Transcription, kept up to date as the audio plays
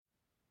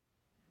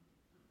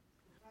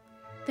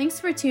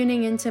Thanks for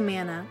tuning in to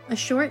Manna, a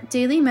short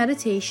daily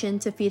meditation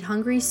to feed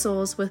hungry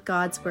souls with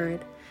God's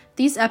Word.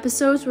 These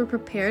episodes were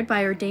prepared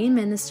by ordained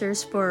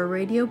ministers for a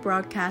radio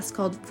broadcast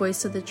called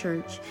Voice of the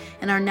Church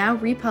and are now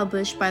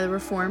republished by the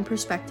Reformed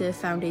Perspective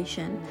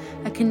Foundation,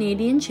 a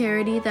Canadian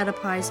charity that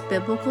applies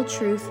biblical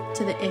truth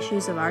to the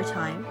issues of our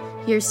time.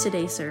 Here's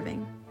today's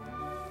serving.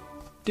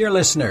 Dear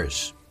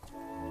listeners,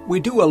 we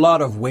do a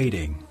lot of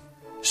waiting.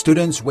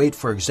 Students wait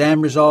for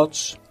exam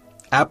results,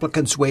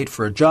 applicants wait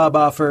for a job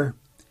offer,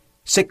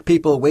 sick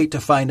people wait to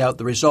find out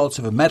the results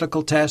of a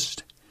medical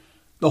test.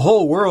 The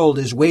whole world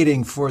is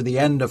waiting for the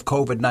end of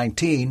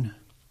COVID-19.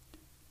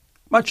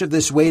 Much of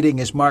this waiting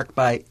is marked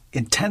by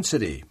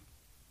intensity.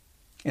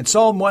 In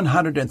Psalm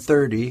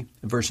 130,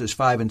 verses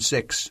 5 and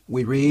 6,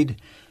 we read,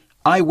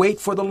 "I wait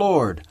for the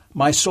Lord,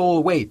 my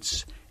soul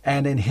waits,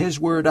 and in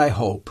His word I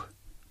hope.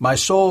 My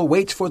soul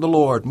waits for the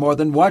Lord more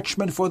than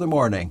watchmen for the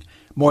morning,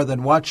 more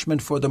than watchmen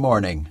for the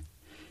morning."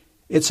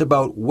 It's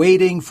about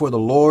waiting for the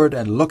Lord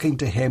and looking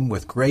to Him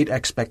with great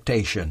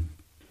expectation.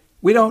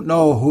 We don't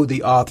know who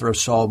the author of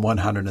Psalm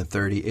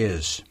 130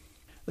 is.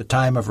 The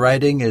time of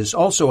writing is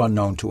also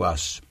unknown to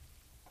us.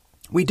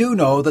 We do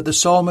know that the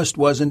psalmist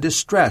was in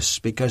distress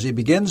because he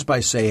begins by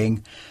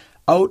saying,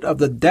 "Out of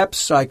the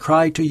depths I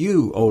cry to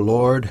you, O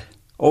Lord.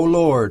 O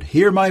Lord,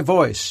 hear my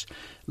voice.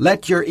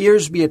 Let your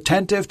ears be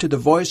attentive to the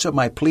voice of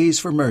my pleas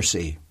for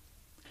mercy."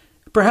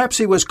 Perhaps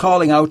he was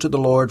calling out to the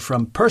Lord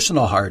from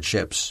personal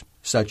hardships,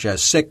 such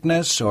as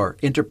sickness or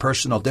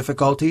interpersonal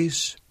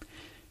difficulties.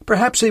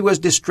 Perhaps he was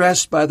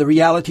distressed by the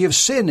reality of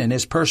sin in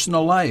his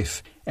personal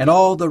life and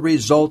all the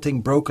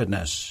resulting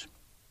brokenness.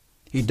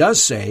 He does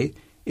say,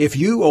 "If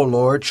you, O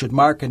Lord, should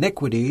mark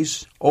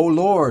iniquities, O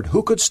Lord,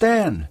 who could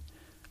stand?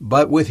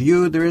 But with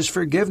you there is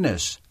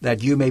forgiveness,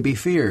 that you may be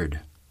feared."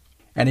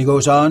 And he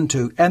goes on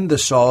to end the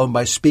psalm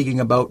by speaking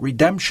about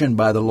redemption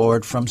by the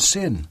Lord from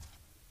sin.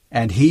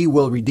 "And He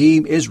will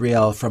redeem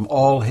Israel from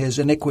all his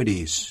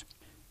iniquities."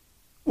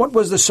 What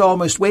was the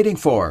psalmist waiting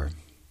for?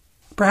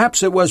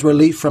 Perhaps it was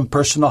relief from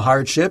personal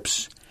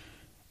hardships,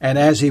 and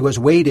as he was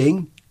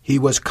waiting, he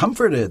was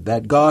comforted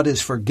that God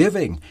is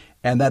forgiving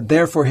and that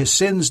therefore his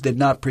sins did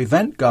not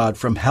prevent God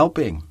from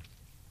helping.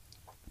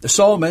 The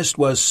psalmist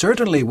was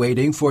certainly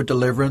waiting for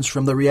deliverance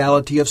from the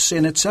reality of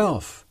sin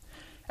itself.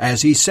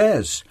 As he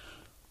says,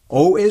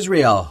 "O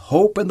Israel,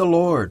 hope in the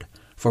Lord,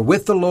 for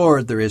with the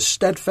Lord there is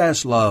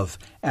steadfast love,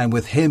 and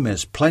with Him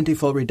is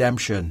plentiful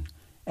redemption,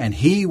 and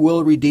He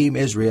will redeem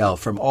Israel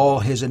from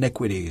all his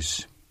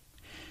iniquities."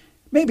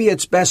 Maybe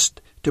it's best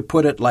to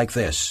put it like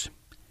this.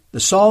 The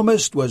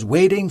psalmist was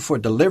waiting for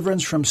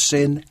deliverance from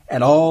sin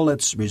and all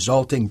its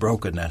resulting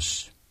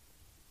brokenness.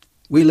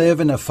 We live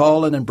in a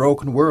fallen and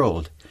broken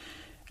world,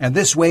 and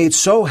this weighed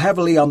so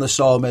heavily on the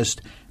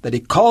psalmist that he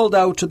called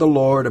out to the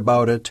Lord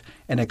about it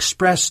and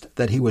expressed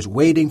that he was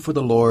waiting for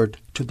the Lord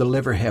to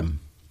deliver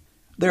him.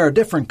 There are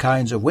different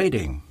kinds of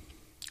waiting.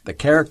 The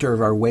character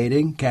of our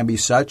waiting can be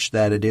such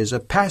that it is a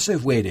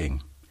passive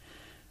waiting.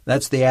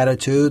 That's the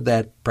attitude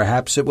that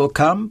perhaps it will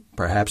come,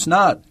 perhaps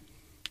not.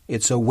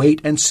 It's a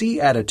wait-and-see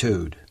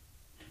attitude.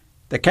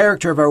 The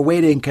character of our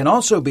waiting can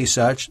also be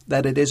such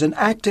that it is an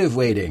active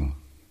waiting.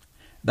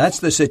 That's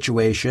the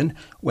situation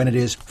when it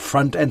is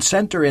front and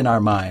center in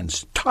our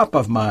minds, top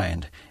of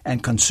mind,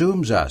 and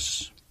consumes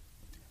us.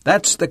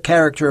 That's the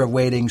character of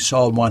waiting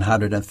Psalm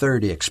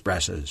 130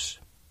 expresses.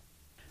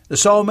 The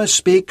psalmist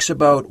speaks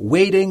about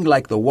waiting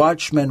like the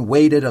watchmen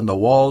waited on the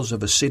walls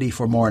of a city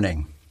for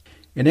morning.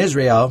 In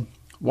Israel,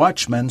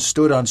 watchmen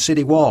stood on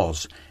city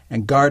walls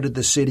and guarded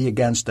the city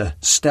against a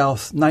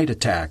stealth night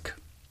attack.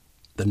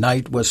 The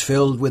night was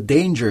filled with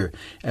danger,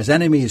 as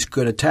enemies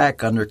could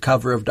attack under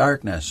cover of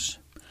darkness.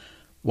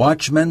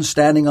 Watchmen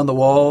standing on the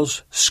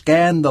walls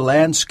scanned the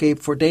landscape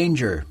for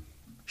danger.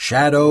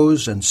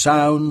 Shadows and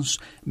sounds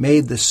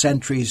made the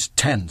sentries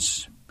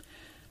tense.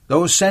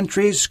 Those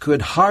sentries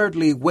could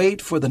hardly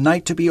wait for the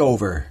night to be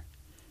over.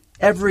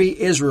 Every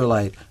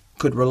Israelite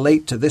could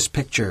relate to this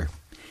picture.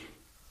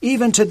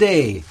 Even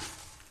today,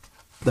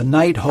 the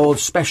night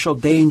holds special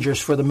dangers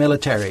for the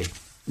military,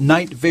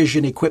 night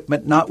vision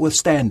equipment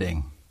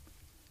notwithstanding.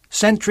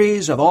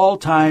 Sentries of all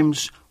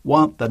times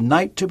want the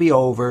night to be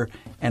over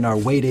and are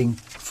waiting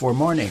for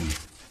morning.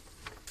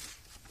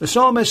 The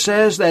psalmist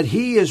says that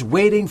he is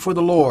waiting for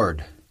the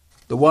Lord,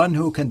 the one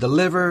who can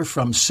deliver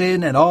from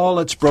sin and all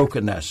its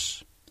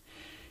brokenness.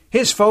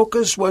 His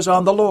focus was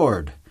on the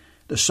Lord.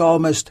 The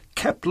psalmist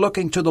kept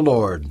looking to the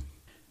Lord.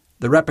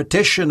 The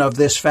repetition of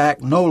this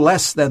fact no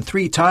less than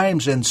 3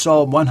 times in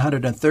Psalm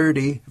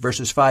 130,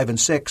 verses 5 and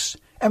 6,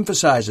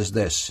 emphasizes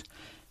this.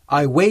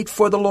 "I wait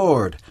for the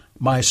Lord.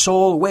 My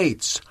soul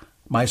waits.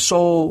 My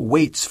soul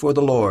waits for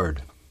the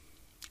Lord."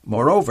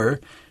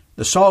 Moreover,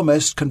 the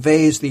psalmist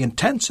conveys the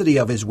intensity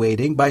of his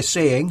waiting by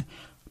saying,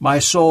 "My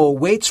soul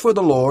waits for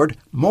the Lord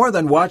more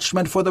than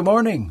watchmen for the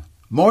morning,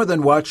 more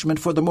than watchmen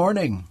for the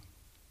morning."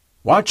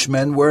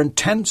 Watchmen were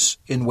intense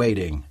in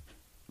waiting,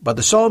 but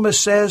the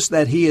psalmist says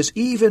that he is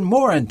even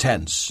more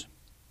intense,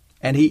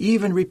 and he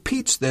even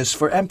repeats this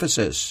for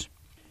emphasis.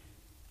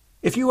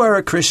 If you are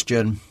a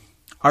Christian,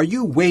 Are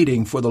you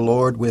waiting for the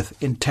Lord with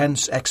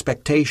intense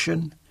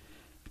expectation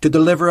to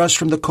deliver us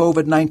from the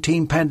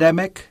COVID-19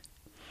 pandemic?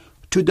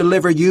 To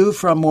deliver you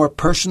from more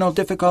personal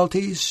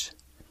difficulties?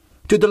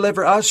 To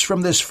deliver us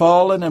from this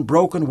fallen and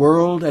broken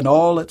world and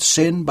all its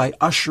sin by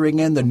ushering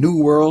in the new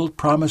world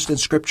promised in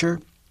Scripture?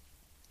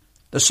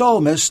 The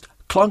psalmist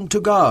clung to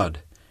God,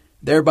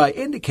 thereby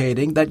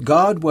indicating that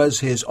God was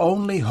his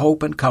only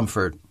hope and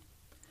comfort.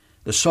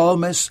 The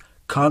psalmist's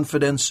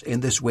confidence in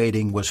this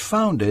waiting was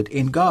founded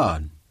in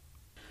God.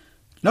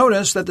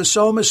 Notice that the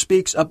psalmist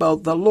speaks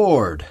about the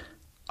Lord,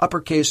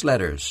 uppercase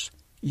letters,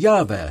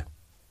 Yahweh,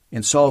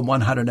 in Psalm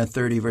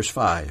 130, verse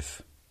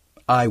 5.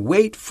 I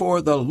wait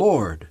for the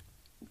Lord.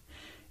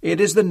 It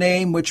is the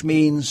name which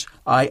means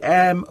I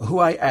am who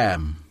I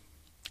am,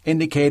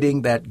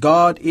 indicating that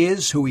God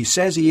is who he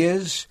says he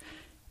is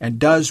and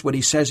does what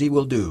he says he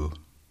will do.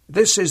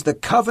 This is the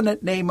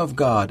covenant name of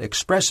God,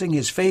 expressing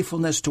his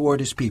faithfulness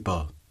toward his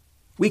people.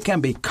 We can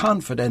be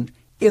confident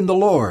in the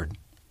Lord.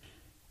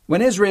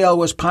 When Israel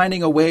was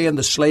pining away in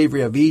the slavery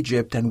of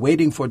Egypt and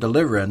waiting for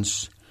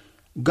deliverance,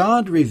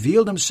 God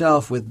revealed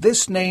himself with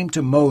this name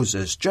to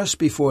Moses just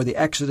before the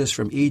exodus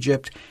from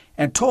Egypt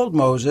and told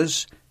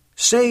Moses,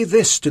 "Say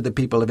this to the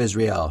people of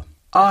Israel,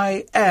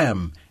 I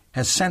am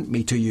has sent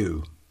me to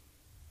you."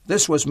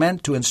 This was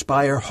meant to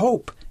inspire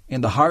hope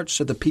in the hearts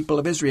of the people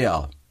of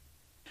Israel.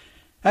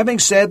 Having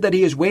said that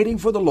he is waiting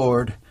for the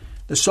Lord,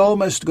 the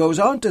psalmist goes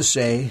on to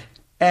say,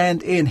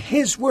 "And in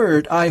his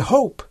word I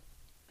hope."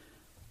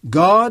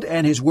 God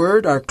and his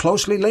word are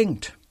closely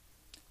linked.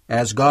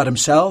 As God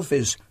himself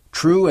is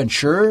true and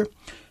sure,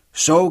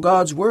 so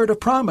God's word of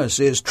promise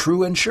is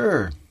true and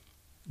sure.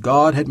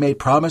 God had made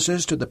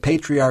promises to the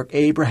patriarch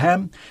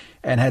Abraham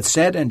and had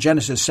said in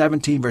Genesis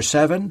 17, verse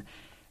 7,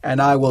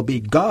 "And I will be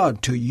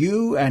God to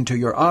you and to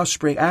your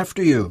offspring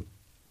after you."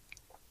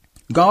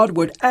 God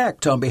would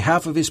act on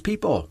behalf of his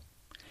people.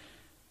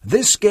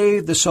 This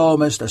gave the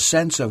psalmist a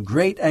sense of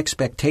great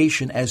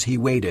expectation as he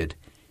waited.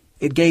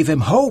 It gave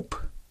him hope.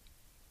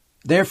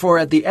 Therefore,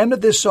 at the end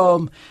of this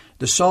psalm,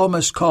 the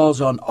psalmist calls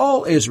on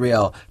all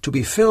Israel to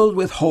be filled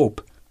with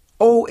hope.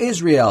 O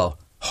Israel,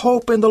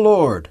 hope in the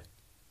Lord.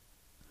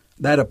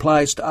 That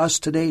applies to us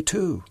today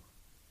too.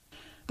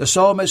 The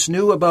psalmist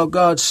knew about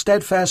God's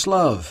steadfast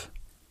love.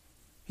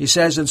 He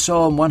says in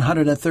Psalm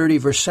 130,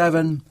 verse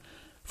 7,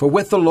 "For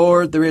with the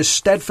Lord there is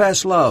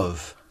steadfast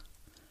love."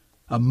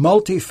 A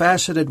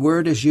multifaceted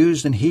word is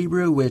used in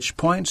Hebrew which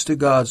points to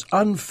God's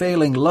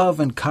unfailing love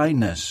and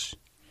kindness.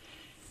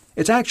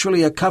 It's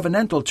actually a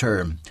covenantal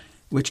term,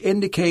 which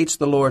indicates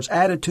the Lord's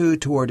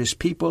attitude toward his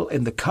people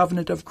in the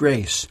covenant of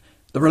grace,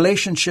 the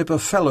relationship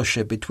of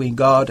fellowship between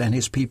God and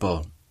his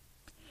people.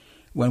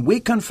 When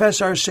we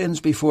confess our sins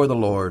before the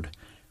Lord,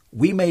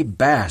 we may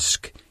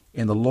bask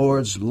in the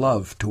Lord's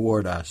love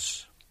toward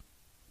us.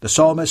 The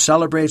psalmist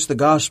celebrates the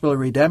gospel of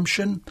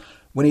redemption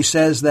when he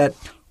says that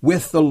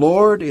with the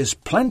Lord is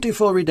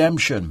plentiful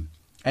redemption,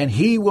 and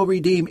he will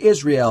redeem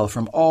Israel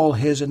from all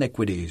his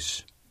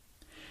iniquities.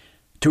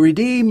 To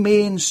redeem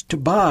means to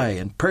buy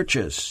and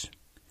purchase.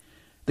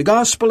 The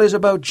gospel is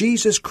about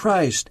Jesus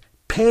Christ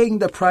paying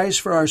the price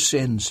for our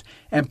sins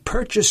and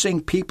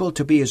purchasing people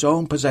to be his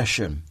own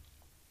possession.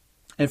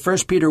 In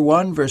 1 Peter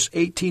 1, verse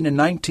 18 and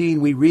 19,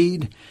 we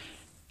read,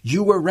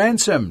 "You were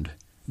ransomed,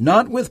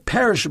 not with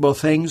perishable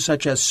things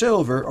such as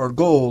silver or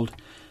gold,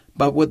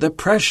 but with the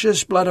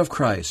precious blood of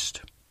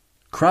Christ."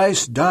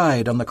 Christ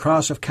died on the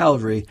cross of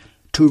Calvary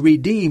to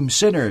redeem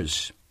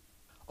sinners.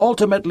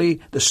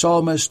 Ultimately, the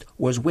psalmist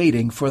was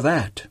waiting for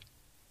that.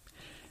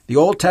 The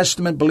Old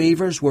Testament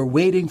believers were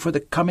waiting for the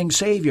coming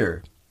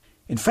Savior.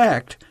 In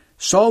fact,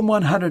 Psalm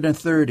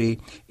 130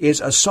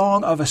 is a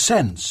song of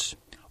ascents,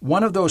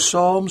 one of those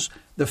psalms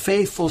the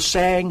faithful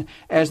sang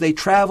as they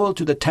traveled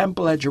to the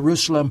temple at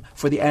Jerusalem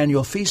for the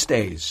annual feast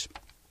days.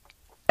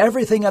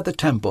 Everything at the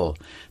temple,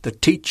 the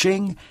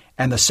teaching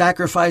and the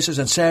sacrifices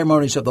and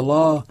ceremonies of the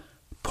law,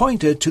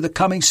 pointed to the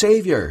coming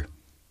Savior.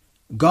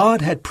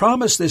 God had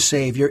promised this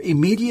Savior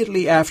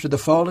immediately after the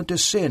fall into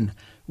sin,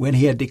 when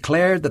he had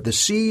declared that the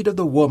seed of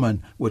the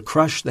woman would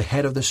crush the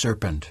head of the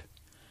serpent.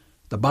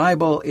 The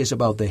Bible is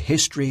about the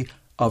history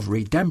of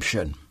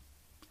redemption.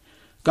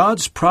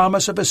 God's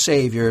promise of a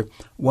Savior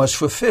was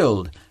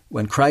fulfilled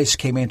when Christ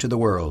came into the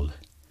world.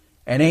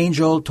 An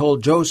angel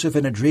told Joseph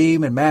in a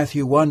dream in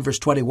Matthew 1, verse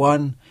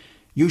 21,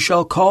 "You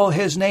shall call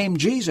his name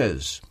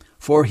Jesus,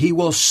 for he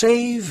will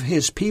save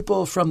his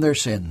people from their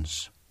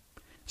sins."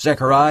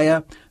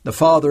 Zechariah, the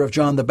father of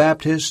John the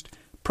Baptist,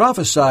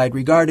 prophesied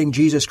regarding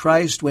Jesus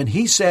Christ when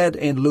he said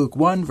in Luke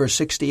 1, verse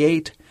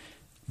 68,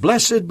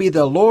 "Blessed be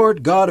the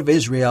Lord God of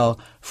Israel,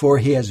 for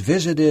he has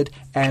visited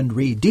and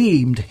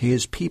redeemed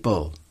his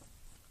people."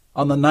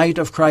 On the night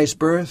of Christ's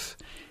birth,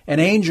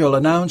 an angel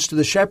announced to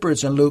the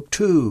shepherds in Luke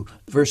 2,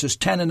 verses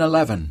 10 and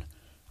 11,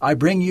 "I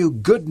bring you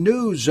good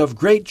news of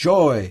great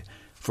joy,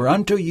 for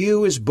unto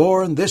you is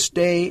born this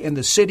day in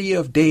the city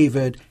of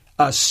David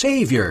a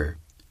Savior,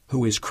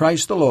 who is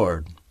Christ the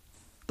Lord."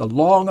 The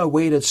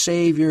long-awaited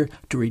Savior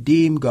to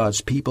redeem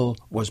God's people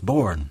was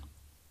born.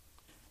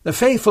 The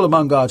faithful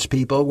among God's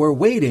people were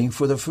waiting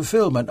for the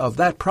fulfillment of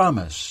that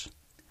promise.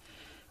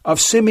 Of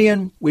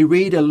Simeon, we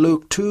read in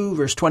Luke 2,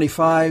 verse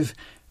 25,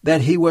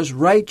 that he was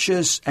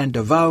righteous and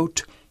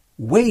devout,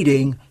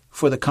 waiting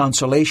for the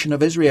consolation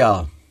of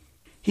Israel.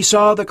 He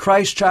saw the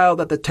Christ child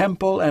at the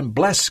temple and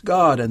blessed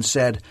God and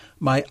said,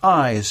 "My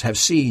eyes have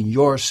seen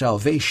your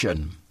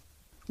salvation."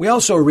 We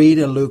also read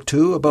in Luke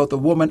 2 about the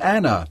woman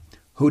Anna,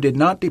 who did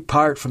not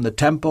depart from the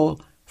temple,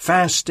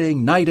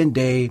 fasting night and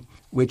day,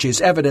 which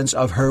is evidence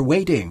of her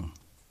waiting.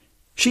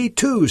 She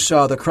too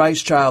saw the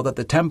Christ child at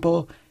the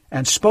temple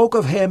and spoke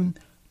of him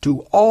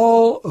to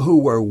all who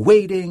were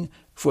waiting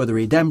for the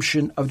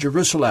redemption of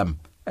Jerusalem,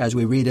 as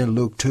we read in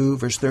Luke 2,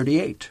 verse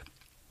 38.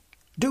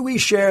 Do we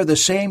share the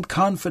same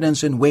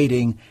confidence in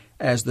waiting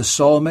as the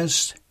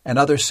psalmist and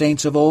other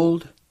saints of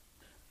old?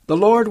 The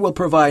Lord will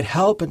provide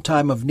help in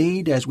time of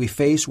need as we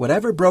face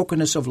whatever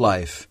brokenness of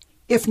life,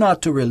 if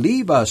not to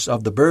relieve us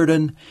of the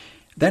burden,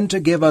 then to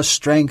give us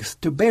strength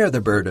to bear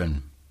the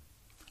burden.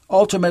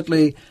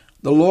 Ultimately,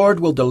 the Lord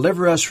will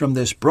deliver us from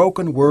this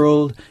broken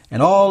world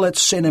and all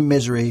its sin and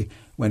misery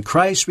when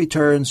Christ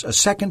returns a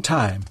second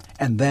time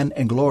and then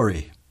in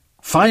glory.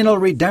 Final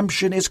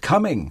redemption is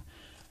coming.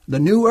 The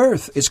new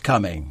earth is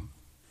coming.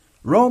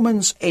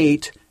 Romans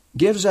 8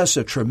 gives us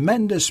a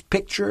tremendous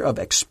picture of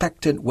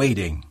expectant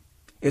waiting.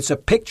 It's a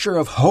picture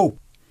of hope.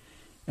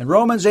 In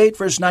Romans 8,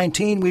 verse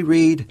 19, we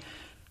read,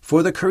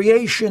 "For the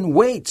creation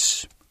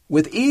waits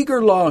with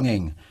eager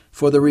longing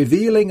for the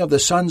revealing of the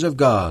sons of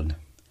God."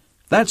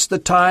 That's the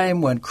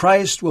time when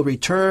Christ will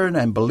return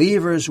and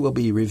believers will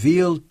be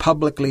revealed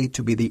publicly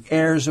to be the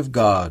heirs of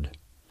God.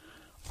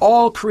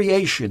 All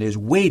creation is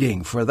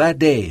waiting for that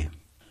day.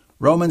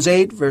 Romans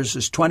 8,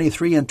 verses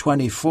 23 and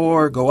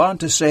 24 go on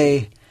to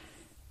say,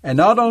 "And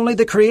not only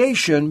the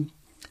creation,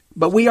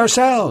 but we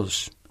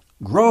ourselves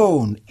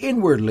groan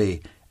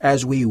inwardly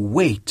as we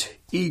wait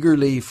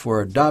eagerly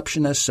for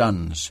adoption as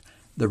sons,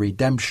 the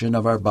redemption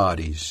of our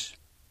bodies.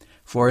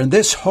 For in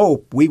this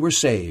hope we were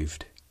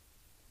saved."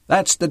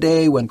 That's the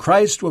day when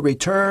Christ will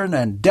return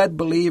and dead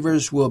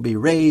believers will be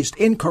raised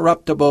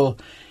incorruptible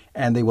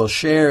and they will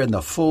share in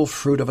the full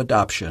fruit of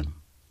adoption.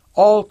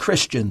 All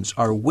Christians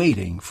are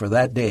waiting for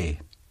that day.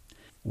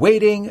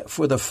 Waiting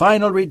for the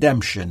final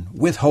redemption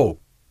with hope.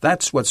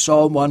 That's what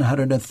Psalm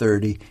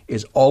 130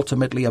 is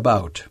ultimately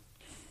about.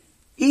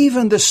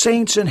 Even the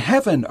saints in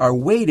heaven are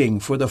waiting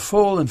for the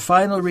full and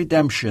final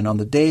redemption on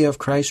the day of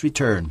Christ's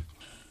return.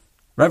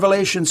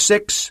 Revelation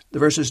 6, the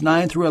verses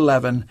 9 through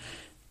 11,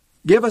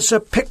 give us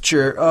a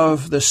picture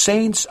of the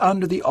saints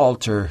under the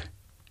altar,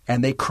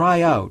 and they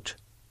cry out,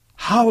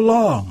 "How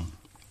long?"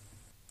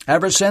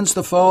 Ever since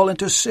the fall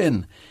into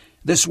sin,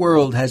 this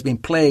world has been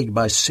plagued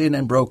by sin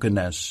and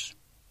brokenness.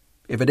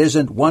 If it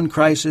isn't one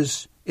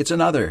crisis, it's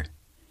another.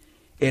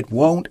 It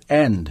won't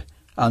end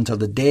until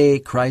the day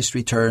Christ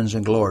returns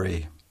in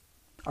glory.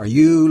 Are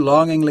you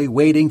longingly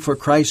waiting for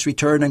Christ's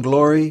return in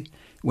glory,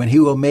 when he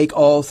will make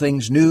all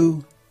things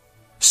new?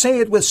 Say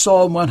it with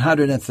Psalm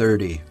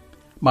 130.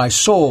 "My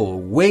soul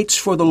waits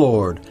for the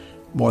Lord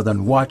more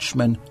than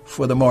watchmen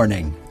for the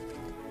morning.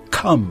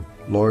 Come,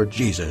 Lord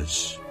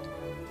Jesus."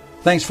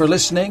 Thanks for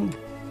listening.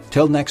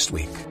 Till next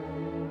week.